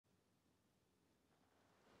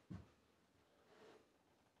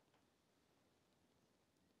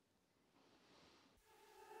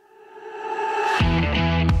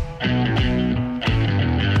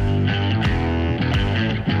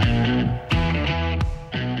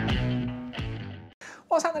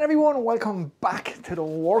What's happening, everyone? Welcome back to the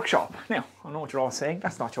workshop. Now, I know what you're all saying,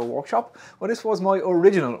 that's not your workshop. Well, this was my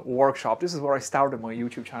original workshop. This is where I started my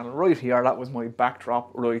YouTube channel, right here. That was my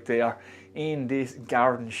backdrop right there. In this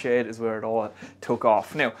garden shed is where it all took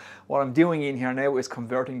off. Now, what I'm doing in here now is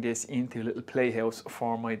converting this into a little playhouse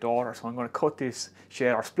for my daughter. So I'm going to cut this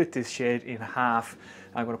shed, or split this shed in half.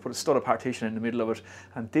 I'm going to put a studded partition in the middle of it,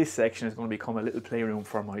 and this section is going to become a little playroom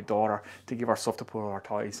for my daughter to give her stuff to put all her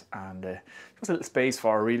toys, and just a little space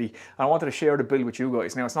for her, really. And I wanted to share the build with you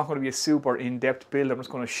guys. Now, it's not going to be a super in-depth build. I'm just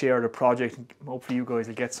going to share the project, and hopefully you guys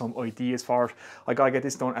will get some ideas for it. I got to get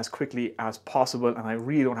this done as quickly as possible, and I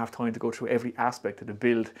really don't have time to go through every aspect of the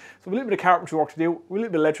build. So a little bit of carpentry work to do, a little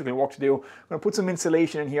bit of electrical work to do. I'm going to put some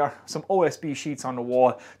insulation in here, some OSB sheets on the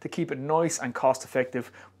wall to keep it nice and cost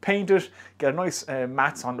effective. Paint it, get a nice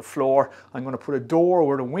mats on the floor. I'm going to put a door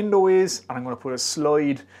where the window is, and I'm going to put a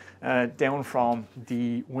slide down from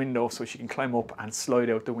the window so she can climb up and slide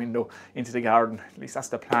out the window into the garden. At least that's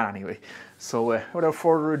the plan anyway. So without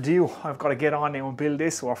further ado, I've got to get on now and build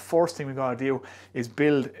this. So our first thing we've got to do is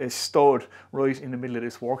build a stud right in the middle of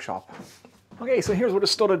this workshop. Okay, so here's where the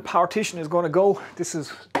studded partition is going to go. This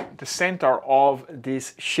is the center of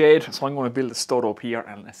this shed, so I'm going to build a stud up here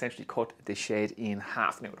and essentially cut the shed in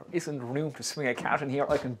half. Now, there isn't room to swing a cat in here.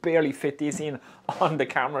 I can barely fit this in on the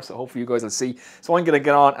camera, so hopefully you guys will see. So I'm going to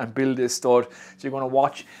get on and build this stud. So you're going to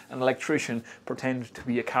watch an electrician pretend to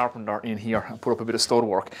be a carpenter in here and put up a bit of stud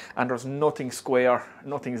work. And there's nothing square,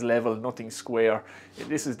 nothing's level, nothing's square.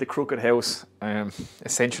 This is the crooked house,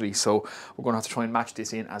 essentially, so we're going to have to try and match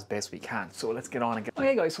this in as best we can. So let's get on and get...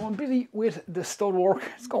 Okay guys, so I'm busy with the stud work.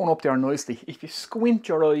 It's going up there nicely. If you squint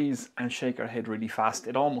your eyes and shake your head really fast,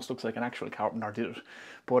 it almost looks like an actual carpenter did it.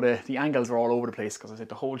 But the angles are all over the place because I said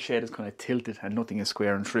the whole shed is kind of tilted and nothing is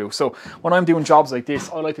square and true. So when I'm doing jobs like this,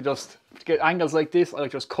 I like to just get angles like this. I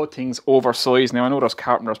like to just cut things oversized. Now I know there's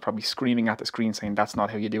carpenters probably screaming at the screen saying that's not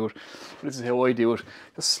how you do it. But this is how I do it.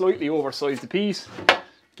 Just slightly oversize the piece,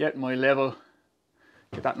 get my level,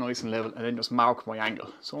 get that nice and level, and then just mark my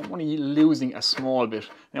angle. So I'm only losing a small bit.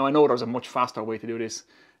 Now I know there's a much faster way to do this,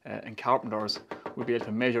 and carpenters will be able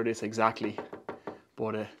to measure this exactly.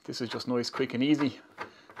 But this is just nice, quick and easy.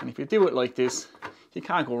 And if you do it like this, you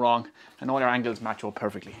can't go wrong, and all your angles match up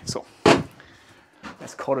perfectly. So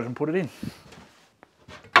let's cut it and put it in.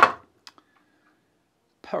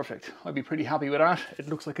 Perfect. I'd be pretty happy with that. It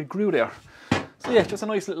looks like it grew there. So yeah, just a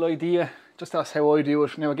nice little idea. Just that's how I do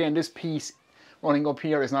it. Now again, this piece running up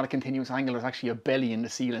here is not a continuous angle. There's actually a belly in the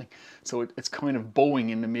ceiling, so it's kind of bowing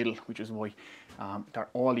in the middle, which is why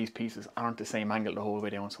all these pieces aren't the same angle the whole way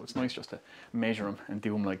down. So it's nice just to measure them and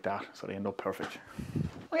do them like that, so they end up perfect.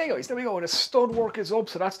 Okay guys, there we go. The stud work is up,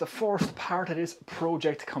 so that's the first part of this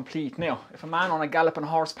project complete. Now, if a man on a galloping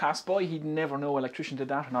horse passed by, he'd never know electrician did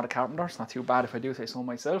that, not a carpenter. It's not too bad if I do say so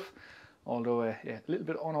myself. Although, yeah, a little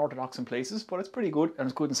bit unorthodox in places, but it's pretty good, and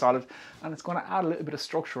it's good and solid, and it's going to add a little bit of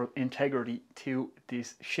structural integrity to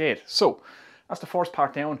this shed. So that's the first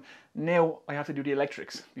part down. Now I have to do the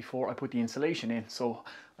electrics before I put the insulation in, so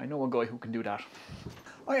I know a guy who can do that.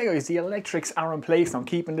 Okay guys, the electrics are in place. I'm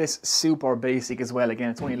keeping this super basic as well.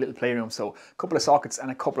 Again, it's only a little playroom, so a couple of sockets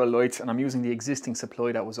and a couple of lights, and I'm using the existing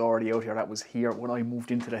supply that was already out here. That was here when I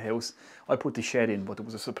moved into the house. I put the shed in, but there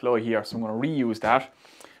was a supply here, so I'm going to reuse that.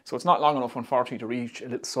 So it's not long enough, unfortunately, to reach a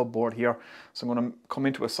little subboard here. So I'm going to come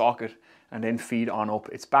into a socket and then feed on up.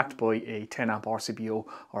 It's backed by a 10 amp RCBO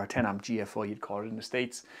or a 10 amp GFI, you'd call it in the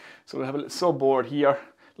States. So we'll have a little subboard here,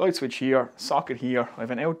 light switch here, socket here. I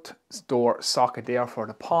have an outdoor socket there for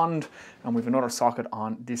the pond, and we have another socket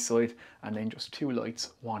on this side, and then just two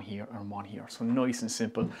lights, one here and one here. So nice and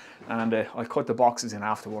simple. And I'll cut the boxes in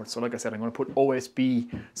afterwards. So like I said, I'm going to put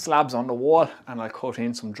OSB slabs on the wall, and I'll cut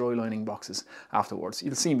in some dry lining boxes afterwards.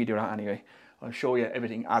 You'll see me do that anyway. I'll show you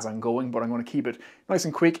everything as I'm going, but I'm going to keep it nice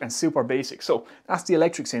and quick and super basic. So that's the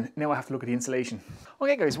electrics in. Now I have to look at the insulation.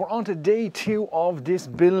 Okay guys, we're on to day 2 of this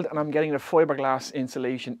build, and I'm getting the fiberglass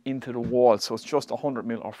insulation into the wall. So it's just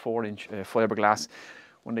 100mm or 4-inch fiberglass.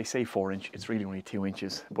 When they say 4-inch, it's really only 2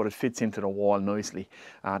 inches, but it fits into the wall nicely.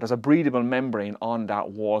 There's a breathable membrane on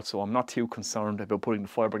that wall, so I'm not too concerned about putting the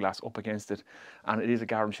fiberglass up against it. And it is a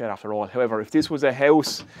garden shed after all. However, if this was a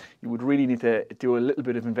house, you would really need to do a little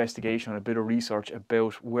bit of investigation, a bit of research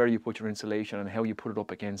about where you put your insulation and how you put it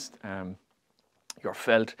up against your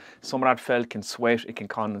felt. Some of that felt can sweat, it can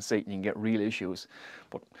condensate, and you can get real issues.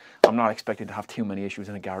 But I'm not expecting to have too many issues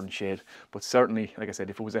in a garden shed. But certainly, like I said,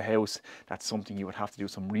 if it was a house, that's something you would have to do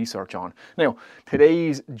some research on. Now,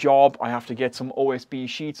 today's job, I have to get some OSB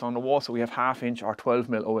sheets on the wall. So we have 1/2 inch or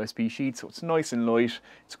 12mm OSB sheets. So it's nice and light,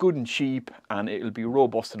 it's good and cheap, and it'll be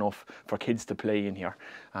robust enough for kids to play in here.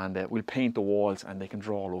 And we'll paint the walls, and they can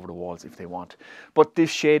draw all over the walls if they want. But this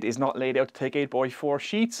shed is not laid out to take 8x4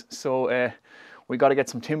 sheets. So we got to get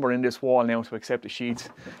some timber in this wall now to accept the sheets.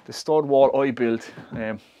 The stud wall I built,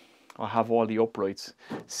 I have all the uprights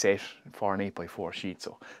set for an 8x4 sheet,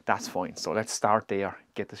 so that's fine. So let's start there,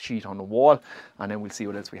 get the sheet on the wall, and then we'll see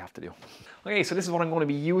what else we have to do. Okay, so this is what I'm going to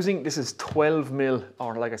be using. This is 12mm,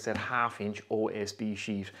 or like I said, 1/2 inch OSB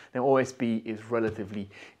sheet. Now OSB is relatively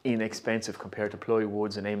inexpensive compared to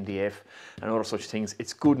plywoods and MDF and other such things.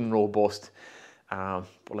 It's good and robust.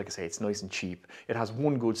 But like I say, it's nice and cheap. It has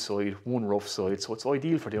one good side, one rough side, so it's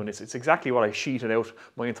ideal for doing this. It's exactly what I sheeted out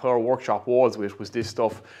my entire workshop walls with, was this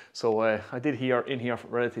stuff. So I did in here for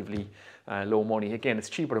relatively low money. Again, it's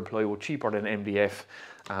cheaper than plywood, cheaper than MDF,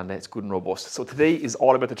 and it's good and robust. So today is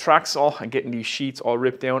all about the track saw and getting these sheets all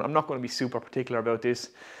ripped down. I'm not going to be super particular about this.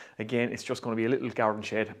 Again, it's just going to be a little garden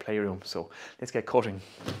shed playroom. So let's get cutting.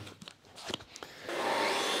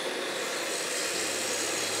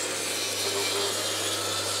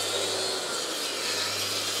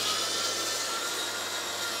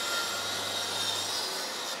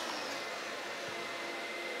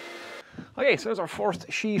 Okay, so there's our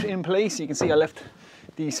first sheet in place. You can see I left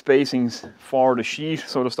these spacings for the sheet.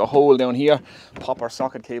 So just a hole down here, pop our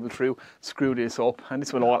socket cable through, screw this up, and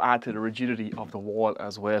this will all add to the rigidity of the wall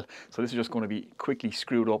as well. So this is just going to be quickly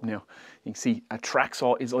screwed up now. You can see a track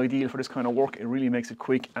saw is ideal for this kind of work. It really makes it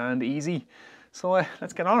quick and easy. So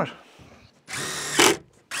let's get on it.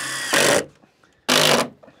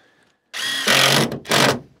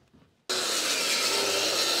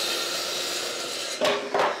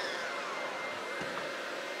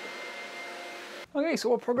 Okay, so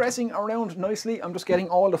we're progressing around nicely. I'm just getting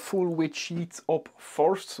all the full width sheets up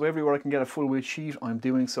first. So everywhere I can get a full width sheet, I'm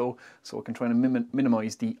doing so I can try to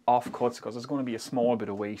minimize the offcuts, because there's going to be a small bit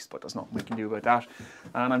of waste, but there's nothing we can do about that.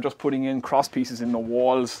 And I'm just putting in cross pieces in the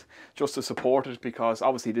walls just to support it, because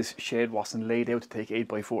obviously this shed wasn't laid out to take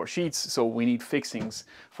 8x4 sheets, so we need fixings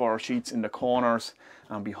for our sheets in the corners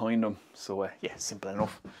and behind them. So yeah, simple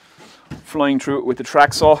enough. Flying through it with the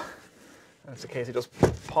track saw. That's the case, I just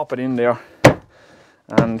pop it in there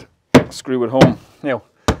and screw it home. Now,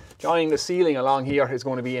 joining the ceiling along here is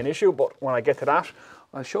going to be an issue, but when I get to that,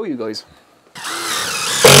 I'll show you guys.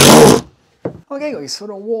 Okay guys, so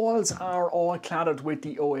the walls are all cladded with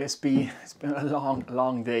the OSB. It's been a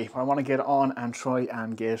long day, but I want to get on and try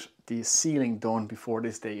and get the ceiling done before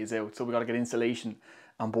this day is out. So we got to get insulation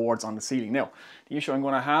and boards on the ceiling. Now, the issue I'm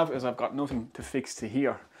going to have is I've got nothing to fix to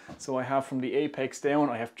here. So I have from the apex down,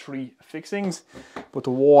 I have 3 fixings, but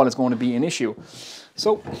the wall is going to be an issue.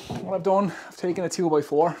 So what I've done, I've taken a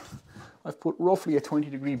 2x4, I've put roughly a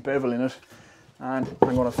 20-degree bevel in it, and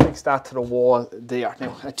I'm going to fix that to the wall there.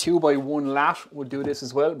 Now a 2x1 lat would do this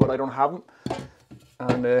as well, but I don't have them.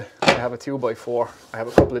 And I have a 2x4, I have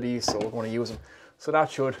a couple of these, so we're going to use them. So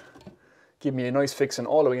that should give me a nice fixing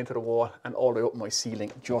all the way into the wall and all the way up my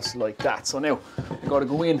ceiling, just like that. So now I've got to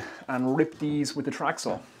go in and rip these with the track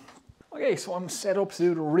saw. Okay, so I'm set up to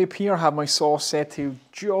do the rip here. I have my saw set to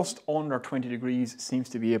just under 20 degrees. Seems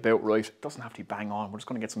to be about right. It doesn't have to be bang on. We're just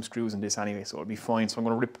going to get some screws in this anyway, so it'll be fine. So I'm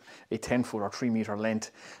going to rip a 10-foot or 3-meter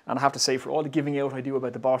length. And I have to say, for all the giving out I do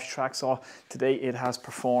about the Bosch track saw, today it has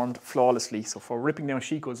performed flawlessly. So for ripping down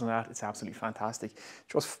sheet goods and that, it's absolutely fantastic.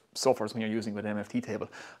 Just suffers when you're using with an MFT table.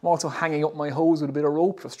 I'm also hanging up my hose with a bit of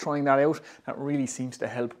rope, just trying that out. That really seems to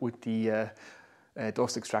help with the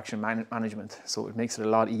dust extraction management, so it makes it a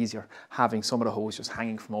lot easier having some of the hose just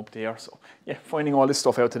hanging from up there. So yeah, finding all this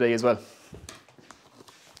stuff out today as well.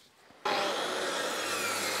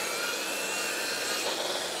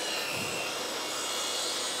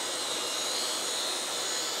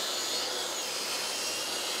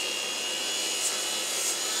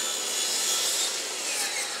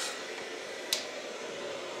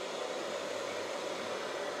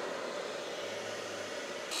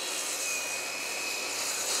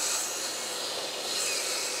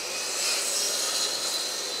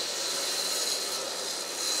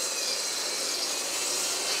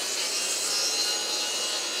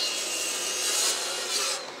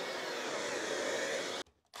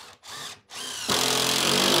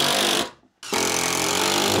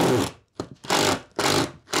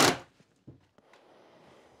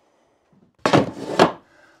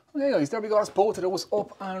 Okay guys, there we go, that's both of those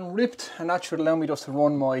up and ripped, and that should allow me just to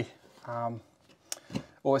run my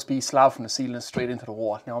OSB slab from the ceiling straight into the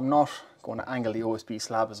wall. Now I'm not going to angle the OSB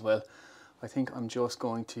slab as well. I think I'm just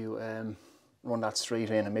going to run that straight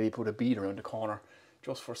in and maybe put a bead around the corner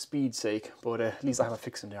just for speed's sake, but at least I have a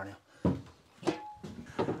fix in there now.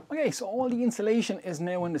 Okay, so all the insulation is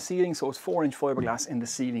now in the ceiling, so it's 4-inch fiberglass in the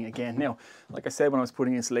ceiling again. Now, like I said when I was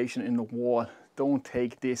putting insulation in the wall, don't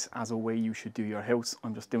take this as a way you should do your house.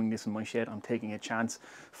 I'm just doing this in my shed, I'm taking a chance.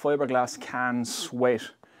 Fiberglass can sweat,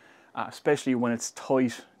 especially when it's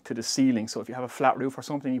tight to the ceiling. So if you have a flat roof or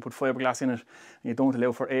something, you put fiberglass in it and you don't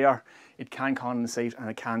allow for air, it can condensate and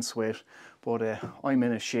it can sweat. But I'm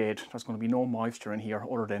in a shed, there's going to be no moisture in here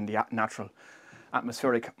other than the natural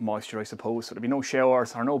atmospheric moisture, I suppose. So there'll be no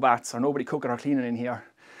showers or no baths or nobody cooking or cleaning in here,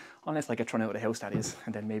 unless I get thrown out of the house, that is,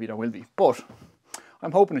 and then maybe there will be. But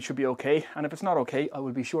I'm hoping it should be okay, and if it's not okay, I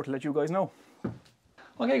will be sure to let you guys know.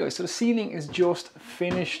 Okay guys, so the ceiling is just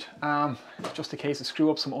finished. Just a case of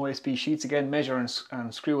screw up some OSB sheets again, measure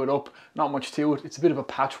and screw it up. Not much to it. It's a bit of a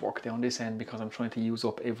patchwork down this end because I'm trying to use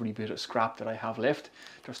up every bit of scrap that I have left.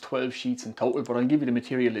 There's 12 sheets in total, but I'll give you the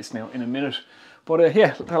material list now in a minute. But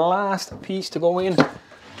yeah, the last piece to go in,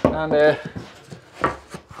 and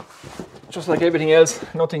just like everything else,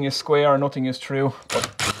 nothing is square, nothing is true.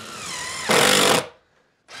 But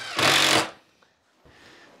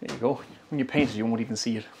there you go. When you paint it, you won't even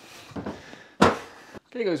see it.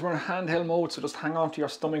 Okay guys, we're in handheld mode, so just hang on to your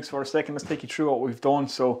stomachs for a second. Let's take you through what we've done.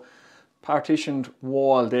 So, partitioned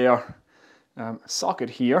wall there, socket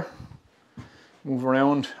here. Move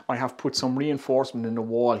around. I have put some reinforcement in the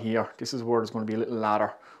wall here. This is where there's going to be a little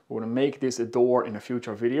ladder. We're going to make this a door in a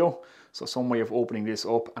future video. So some way of opening this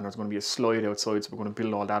up, and there's going to be a slide outside, so we're going to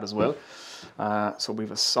build all that as well. So we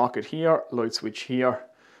have a socket here, light switch here,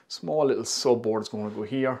 small little subboard is going to go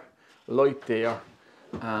here, light there,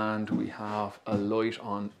 and we have a light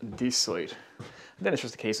on this side. And then it's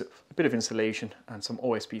just a case of a bit of insulation and some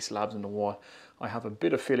OSB slabs in the wall. I have a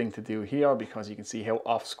bit of filling to do here because you can see how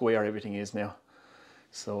off square everything is now.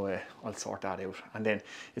 So I'll sort that out, and then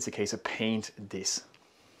it's a case of paint this.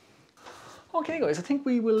 Okay guys, I think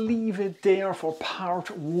we will leave it there for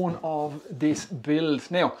part one of this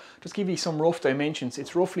build. Now, just give you some rough dimensions.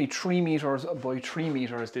 It's roughly 3 meters by 3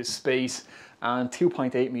 meters, this space, and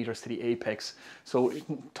 2.8 meters to the apex. So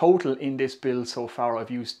in total in this build so far,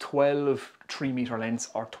 I've used 12 3-meter lengths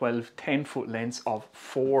or 12 10-foot lengths of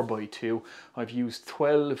 4x2. I've used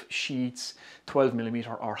 12 sheets, 12mm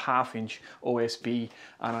or 1/2-inch OSB,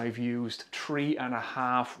 and I've used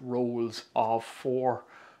 3.5 rolls of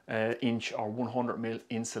 4-inch or 100mm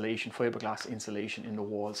insulation, fiberglass insulation in the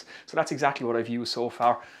walls. So that's exactly what I've used so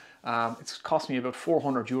far. It's cost me about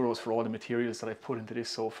 €400 for all the materials that I've put into this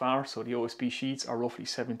so far. So the OSB sheets are roughly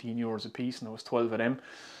 €17 a piece, and there was 12 of them.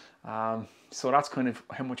 So that's kind of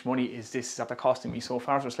how much money is after costing me so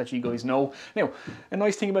far, so just let you guys know. Now, a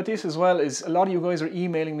nice thing about this as well is a lot of you guys are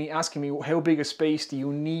emailing me asking me how big a space do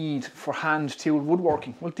you need for hand-tooled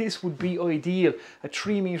woodworking. Well, this would be ideal, a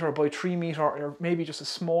 3 meter by 3 meter, or maybe just a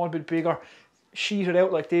small bit bigger, sheeted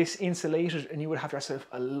out like this, insulated, and you would have yourself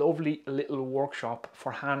a lovely little workshop for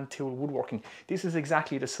hand-tooled woodworking. This is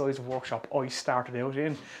exactly the size of workshop I started out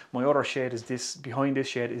in. My other shed is this, behind this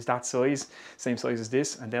shed is that size, same size as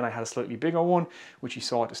this, and then I had a slightly bigger one, which you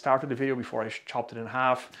saw at the start of the video before I chopped it in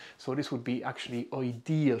half. So this would be actually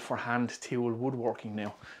ideal for hand-tooled woodworking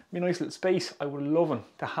now. Be a nice little space. I would love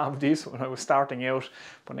to have this when I was starting out,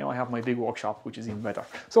 but now I have my big workshop, which is even better.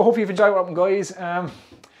 So hopefully you've enjoyed what I'm guys.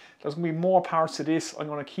 There's going to be more parts to this. I'm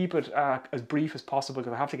going to keep it as brief as possible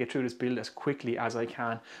because I have to get through this build as quickly as I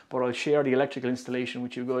can. But I'll share the electrical installation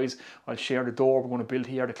with you guys. I'll share the door we're going to build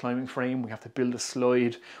here, the climbing frame. We have to build a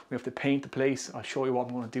slide. We have to paint the place. I'll show you what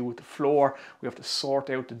I'm going to do with the floor. We have to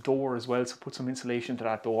sort out the door as well, so put some insulation to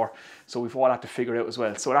that door. So we've all had to figure out as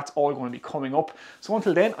well. So that's all going to be coming up. So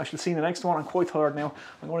until then, I shall see you in the next one. I'm quite tired now.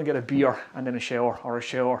 I'm going to get a beer and then a shower, or a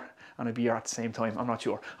shower and a beer at the same time. I'm not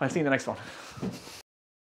sure. I'll see you in the next one.